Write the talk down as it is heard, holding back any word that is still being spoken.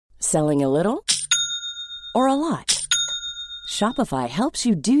Selling a little or a lot? Shopify helps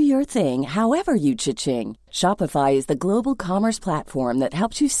you do your thing however you cha-ching. Shopify is the global commerce platform that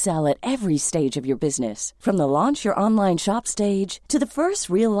helps you sell at every stage of your business. From the launch your online shop stage to the first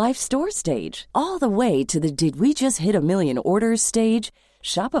real-life store stage, all the way to the did we just hit a million orders stage.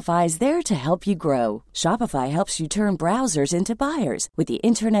 Shopify is there to help you grow. Shopify helps you turn browsers into buyers with the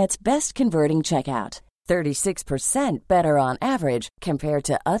internet's best converting checkout. 36% better on average compared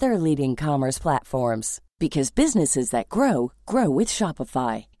to other leading commerce platforms. Because businesses that grow, grow with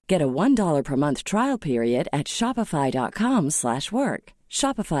Shopify. Get a $1 per month trial period at shopify.com/work.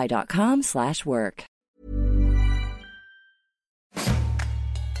 Shopify.com/work.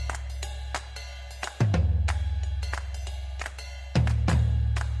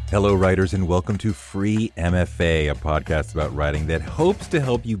 Hello, writers, and welcome to Free MFA, a podcast about writing that hopes to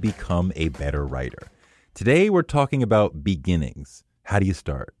help you become a better writer. Today, we're talking about beginnings. How do you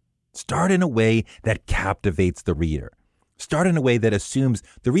start? Start in a way that captivates the reader. Start in a way that assumes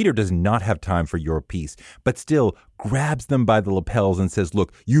the reader does not have time for your piece, but still grabs them by the lapels and says,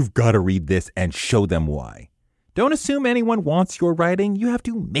 look, you've got to read this, and show them why. Don't assume anyone wants your writing. You have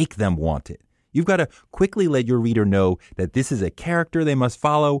to make them want it. You've got to quickly let your reader know that this is a character they must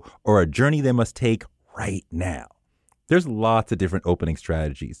follow or a journey they must take right now. There's lots of different opening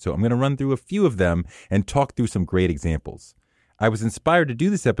strategies, so I'm going to run through a few of them and talk through some great examples. I was inspired to do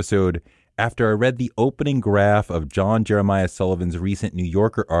this episode after I read the opening graph of John Jeremiah Sullivan's recent New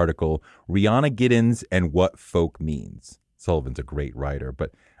Yorker article, Rhianna Giddens and What Folk Means. Sullivan's a great writer,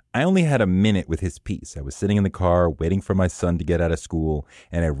 but I only had a minute with his piece. I was sitting in the car waiting for my son to get out of school,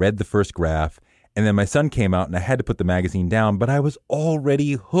 and I read the first graph, and then my son came out and I had to put the magazine down, but I was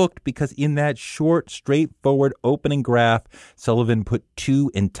already hooked because in that short, straightforward opening graph, Sullivan put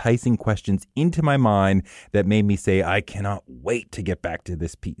two enticing questions into my mind that made me say, I cannot wait to get back to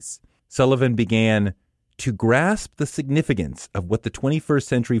this piece. Sullivan began, to grasp the significance of what the 21st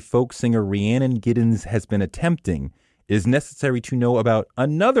century folk singer Rhiannon Giddens has been attempting, it is necessary to know about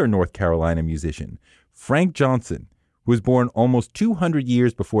another North Carolina musician, Frank Johnson, who was born almost 200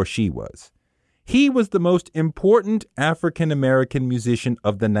 years before she was. He was the most important African-American musician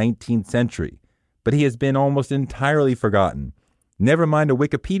of the 19th century, but he has been almost entirely forgotten. Never mind a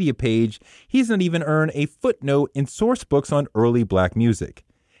Wikipedia page, he's not even earned a footnote in source books on early black music.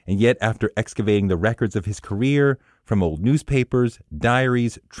 And yet, after excavating the records of his career from old newspapers,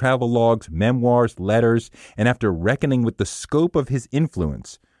 diaries, travel logs, memoirs, letters, and after reckoning with the scope of his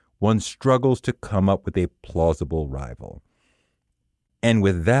influence, one struggles to come up with a plausible rival. And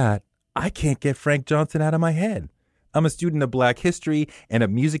with that, I can't get Frank Johnson out of my head. I'm a student of black history and of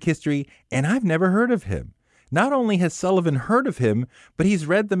music history, and I've never heard of him. Not only has Sullivan heard of him, but he's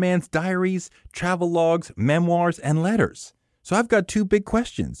read the man's diaries, travel logs, memoirs, and letters. So I've got two big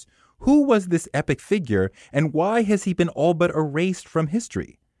questions. Who was this epic figure, and why has he been all but erased from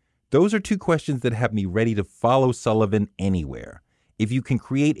history? Those are two questions that have me ready to follow Sullivan anywhere. If you can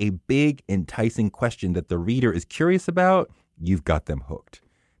create a big, enticing question that the reader is curious about, you've got them hooked.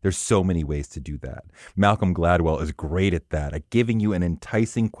 There's so many ways to do that. Malcolm Gladwell is great at that, at giving you an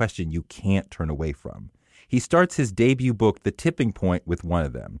enticing question you can't turn away from. He starts his debut book, The Tipping Point, with one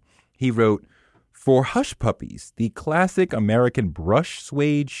of them. He wrote, for Hush Puppies, the classic American brush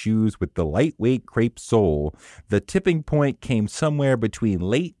suede shoes with the lightweight crepe sole, the tipping point came somewhere between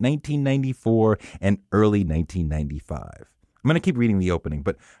late 1994 and early 1995. I'm going to keep reading the opening,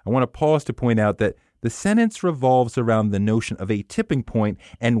 but I want to pause to point out that the sentence revolves around the notion of a tipping point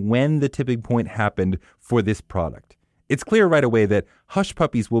and when the tipping point happened for this product. It's clear right away that Hush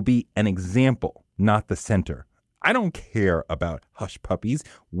Puppies will be an example, not the center. I don't care about Hush Puppies,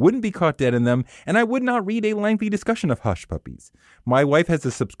 wouldn't be caught dead in them, and I would not read a lengthy discussion of Hush Puppies. My wife has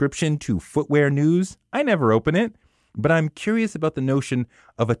a subscription to Footwear News. I never open it, but I'm curious about the notion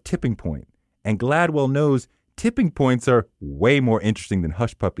of a tipping point. And Gladwell knows tipping points are way more interesting than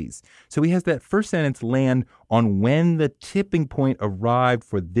Hush Puppies. So he has that first sentence land on when the tipping point arrived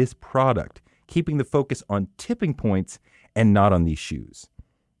for this product, keeping the focus on tipping points and not on these shoes.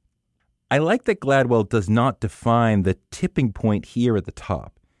 I like that Gladwell does not define the tipping point here at the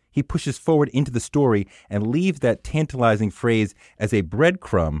top. He pushes forward into the story and leaves that tantalizing phrase as a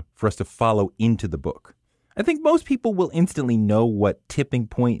breadcrumb for us to follow into the book. I think most people will instantly know what tipping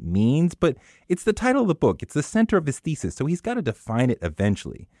point means, but it's the title of the book. It's the center of his thesis, so he's got to define it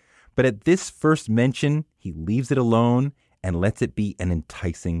eventually. But at this first mention, he leaves it alone and lets it be an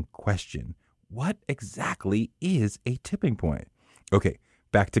enticing question. What exactly is a tipping point? Okay,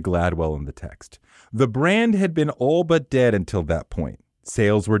 back to Gladwell in the text. The brand had been all but dead until that point.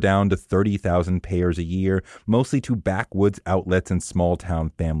 Sales were down to 30,000 pairs a year, mostly to backwoods outlets and small-town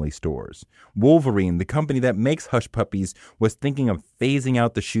family stores. Wolverine, the company that makes Hush Puppies, was thinking of phasing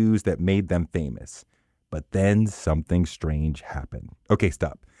out the shoes that made them famous. But then something strange happened. Okay,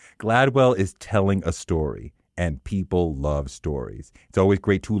 stop. Gladwell is telling a story, and people love stories. It's always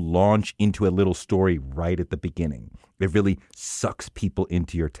great to launch into a little story right at the beginning. It really sucks people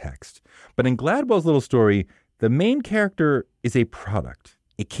into your text. But in Gladwell's little story, the main character is a product.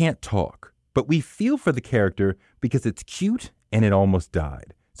 It can't talk, but we feel for the character because it's cute and it almost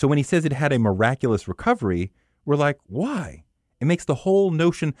died. So when he says it had a miraculous recovery, we're like, why? It makes the whole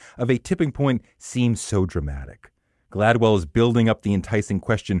notion of a tipping point seem so dramatic. Gladwell is building up the enticing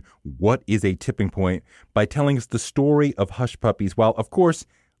question, what is a tipping point, by telling us the story of Hush Puppies, while, of course,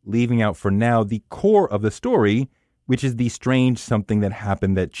 leaving out for now the core of the story, which is the strange something that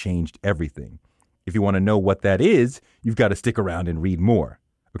happened that changed everything. If you want to know what that is, you've got to stick around and read more.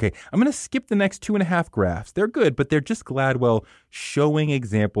 Okay, I'm going to skip the next 2.5 graphs. They're good, but they're just Gladwell showing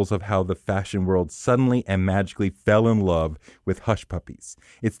examples of how the fashion world suddenly and magically fell in love with Hush Puppies.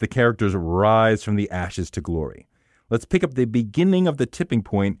 It's the character's rise from the ashes to glory. Let's pick up the beginning of the tipping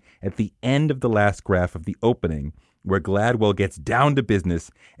point at the end of the last graph of the opening, where Gladwell gets down to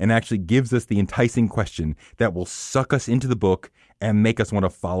business and actually gives us the enticing question that will suck us into the book and make us want to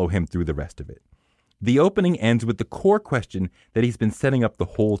follow him through the rest of it. The opening ends with the core question that he's been setting up the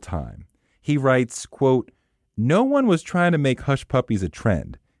whole time. He writes, quote, "No one was trying to make Hush Puppies a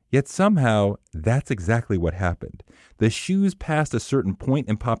trend, yet somehow that's exactly what happened. The shoes passed a certain point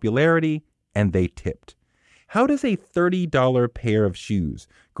in popularity and they tipped. How does a $30 pair of shoes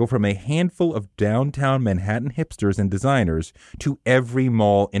go from a handful of downtown Manhattan hipsters and designers to every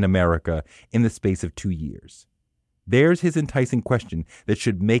mall in America in the space of 2 years?" There's his enticing question that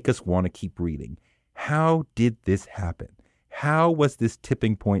should make us want to keep reading. How did this happen? How was this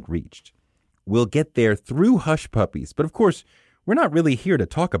tipping point reached? We'll get there through Hush Puppies, but of course, we're not really here to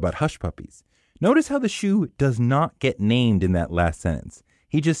talk about Hush Puppies. Notice how the shoe does not get named in that last sentence.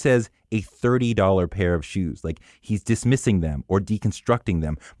 He just says a $30 pair of shoes, like he's dismissing them or deconstructing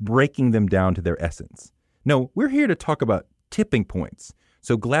them, breaking them down to their essence. No, we're here to talk about tipping points.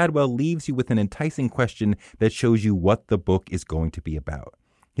 So Gladwell leaves you with an enticing question that shows you what the book is going to be about.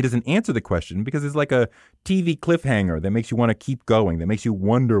 He doesn't answer the question because it's like a TV cliffhanger that makes you want to keep going, that makes you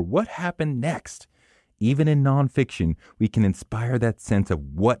wonder what happened next. Even in nonfiction, we can inspire that sense of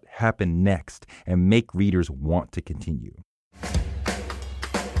what happened next and make readers want to continue.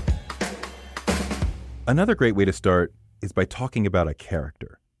 Another great way to start is by talking about a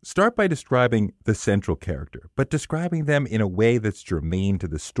character. Start by describing the central character, but describing them in a way that's germane to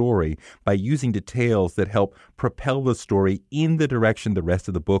the story by using details that help propel the story in the direction the rest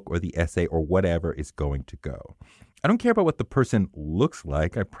of the book or the essay or whatever is going to go. I don't care about what the person looks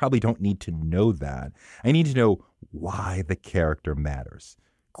like. I probably don't need to know that. I need to know why the character matters.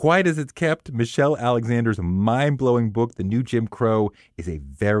 Quiet as it's kept, Michelle Alexander's mind-blowing book, The New Jim Crow, is a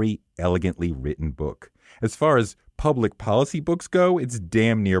very elegantly written book. As far as public policy books go, it's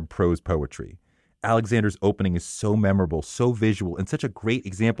damn near prose poetry. Alexander's opening is so memorable, so visual, and such a great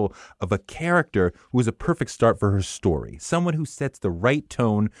example of a character who is a perfect start for her story, someone who sets the right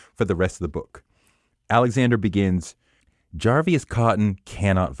tone for the rest of the book. Alexander begins, "Jarvius Cotton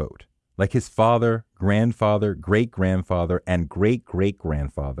cannot vote. Like his father, grandfather, great-grandfather, and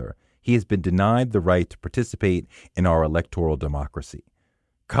great-great-grandfather, he has been denied the right to participate in our electoral democracy.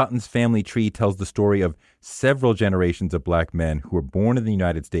 Cotton's family tree tells the story of several generations of black men who were born in the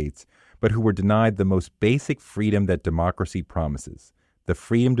United States, but who were denied the most basic freedom that democracy promises, the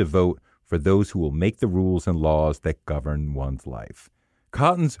freedom to vote for those who will make the rules and laws that govern one's life.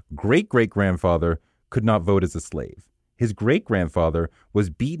 Cotton's great-great-grandfather could not vote as a slave. His great-grandfather was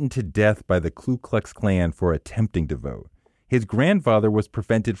beaten to death by the Ku Klux Klan for attempting to vote. His grandfather was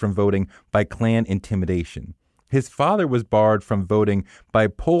prevented from voting by Klan intimidation. His father was barred from voting by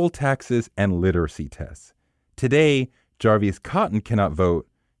poll taxes and literacy tests. Today, Jarvius Cotton cannot vote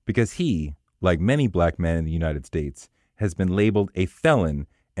because he, like many black men in the United States, has been labeled a felon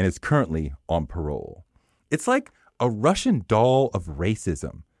and is currently on parole." It's like a Russian doll of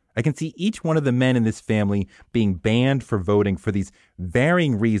racism. I can see each one of the men in this family being banned for voting for these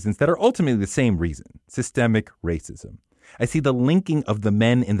varying reasons that are ultimately the same reason: systemic racism. I see the linking of the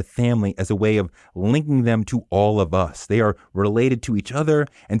men in the family as a way of linking them to all of us. They are related to each other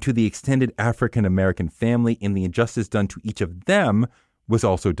and to the extended African American family, and the injustice done to each of them was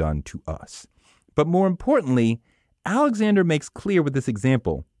also done to us. But more importantly, Alexander makes clear with this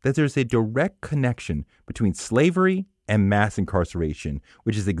example that there's a direct connection between slavery and mass incarceration,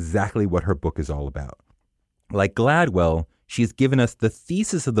 which is exactly what her book is all about. Like Gladwell, She has given us the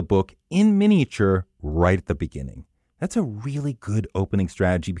thesis of the book in miniature right at the beginning. That's a really good opening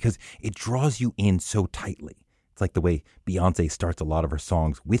strategy because it draws you in so tightly. It's like the way Beyonce starts a lot of her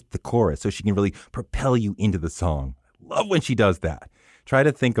songs with the chorus so she can really propel you into the song. I love when she does that. Try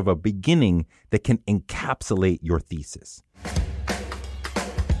to think of a beginning that can encapsulate your thesis.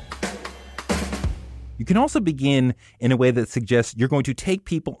 You can also begin in a way that suggests you're going to take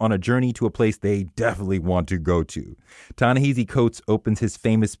people on a journey to a place they definitely want to go to. Ta-Nehisi Coates opens his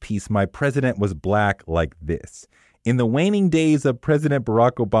famous piece, My President Was Black, like this. In the waning days of President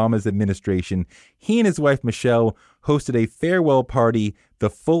Barack Obama's administration, he and his wife Michelle hosted a farewell party,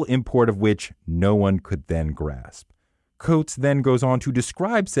 the full import of which no one could then grasp. Coates then goes on to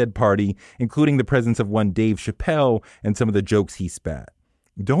describe said party, including the presence of one Dave Chappelle and some of the jokes he spat.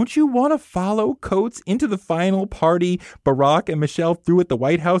 Don't you want to follow Coates into the final party Barack and Michelle threw at the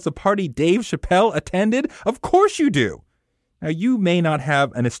White House, a party Dave Chappelle attended? Of course you do. Now, you may not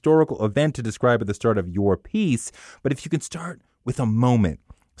have an historical event to describe at the start of your piece, but if you can start with a moment,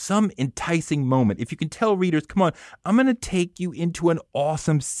 some enticing moment, if you can tell readers, come on, I'm going to take you into an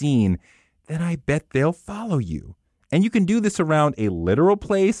awesome scene, then I bet they'll follow you. And you can do this around a literal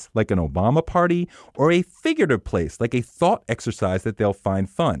place, like an Obama party, or a figurative place, like a thought exercise that they'll find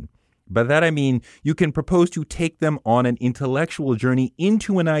fun. By that I mean you can propose to take them on an intellectual journey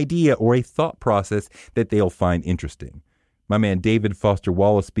into an idea or a thought process that they'll find interesting. My man David Foster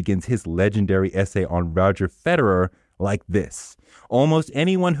Wallace begins his legendary essay on Roger Federer like this. Almost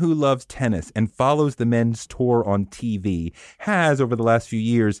anyone who loves tennis and follows the men's tour on TV has, over the last few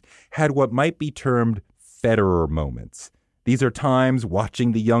years, had what might be termed Federer moments. These are times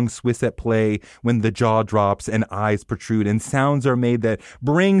watching the young Swiss at play when the jaw drops and eyes protrude and sounds are made that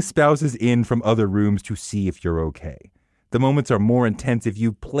bring spouses in from other rooms to see if you're okay. The moments are more intense if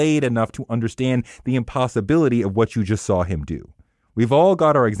you've played enough to understand the impossibility of what you just saw him do. We've all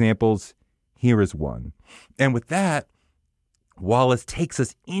got our examples. Here is one. And with that, Wallace takes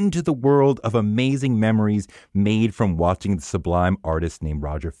us into the world of amazing memories made from watching the sublime artist named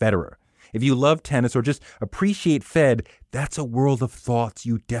Roger Federer. If you love tennis or just appreciate Fed, that's a world of thoughts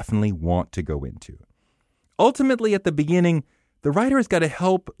you definitely want to go into. Ultimately, at the beginning, the writer has got to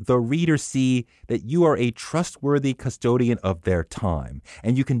help the reader see that you are a trustworthy custodian of their time.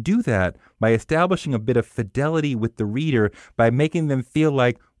 And you can do that by establishing a bit of fidelity with the reader by making them feel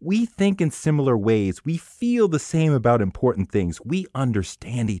like we think in similar ways. We feel the same about important things. We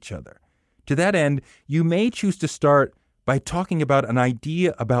understand each other. To that end, you may choose to start by talking about an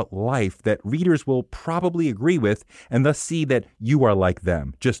idea about life that readers will probably agree with and thus see that you are like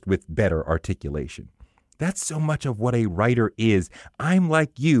them, just with better articulation. That's so much of what a writer is. I'm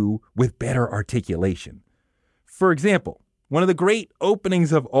like you with better articulation. For example, one of the great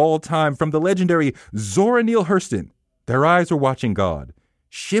openings of all time from the legendary Zora Neale Hurston, Their eyes are watching God.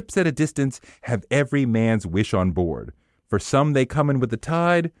 Ships at a distance have every man's wish on board. For some they come in with the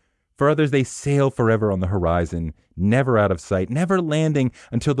tide, for others they sail forever on the horizon, never out of sight, never landing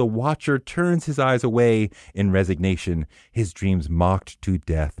until the watcher turns his eyes away in resignation, his dreams mocked to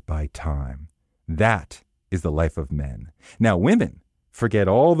death by time. That is the life of men. Now women forget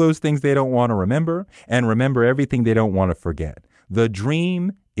all those things they don't want to remember and remember everything they don't want to forget. The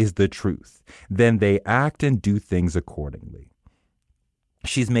dream is the truth. Then they act and do things accordingly.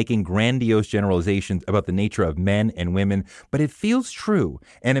 She's making grandiose generalizations about the nature of men and women, but it feels true.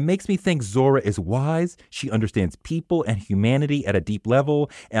 And it makes me think Zora is wise. She understands people and humanity at a deep level.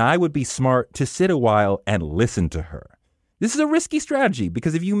 And I would be smart to sit a while and listen to her. This is a risky strategy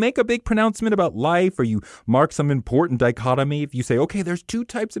because if you make a big pronouncement about life or you mark some important dichotomy, if you say, okay, there's two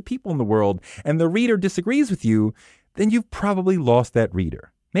types of people in the world and the reader disagrees with you, then you've probably lost that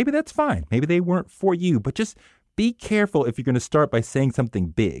reader. Maybe that's fine. Maybe they weren't for you, but just be careful if you're going to start by saying something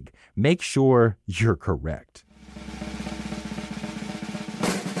big. Make sure you're correct.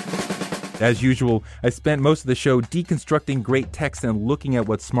 As usual, I spent most of the show deconstructing great text and looking at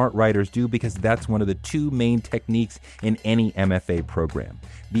what smart writers do because that's one of the two main techniques in any MFA program.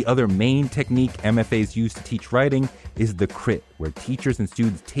 The other main technique MFAs use to teach writing is the crit, where teachers and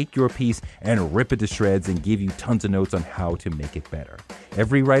students take your piece and rip it to shreds and give you tons of notes on how to make it better.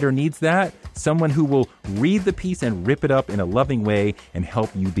 Every writer needs that, someone who will read the piece and rip it up in a loving way and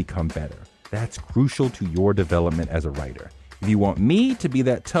help you become better. That's crucial to your development as a writer. If you want me to be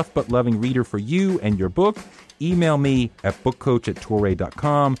that tough but loving reader for you and your book, email me at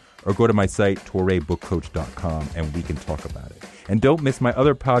bookcoach@toure.com or go to my site, tourebookcoach.com, and we can talk about it. And don't miss my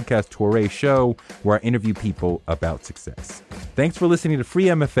other podcast, Toure Show, where I interview people about success. Thanks for listening to Free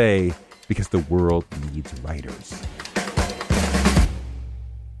MFA, because the world needs writers.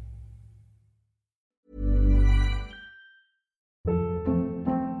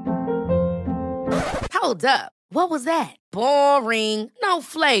 Hold up. What was that? Boring. No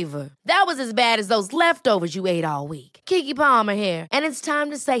flavor. That was as bad as those leftovers you ate all week. Keke Palmer here, and it's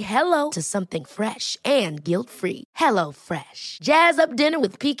time to say hello to something fresh and guilt-free. Hello Fresh. Jazz up dinner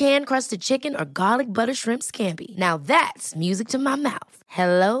with pecan-crusted chicken or garlic butter shrimp scampi. Now that's music to my mouth.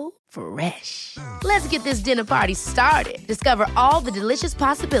 Hello Fresh. Let's get this dinner party started. Discover all the delicious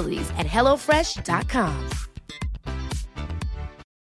possibilities at HelloFresh.com.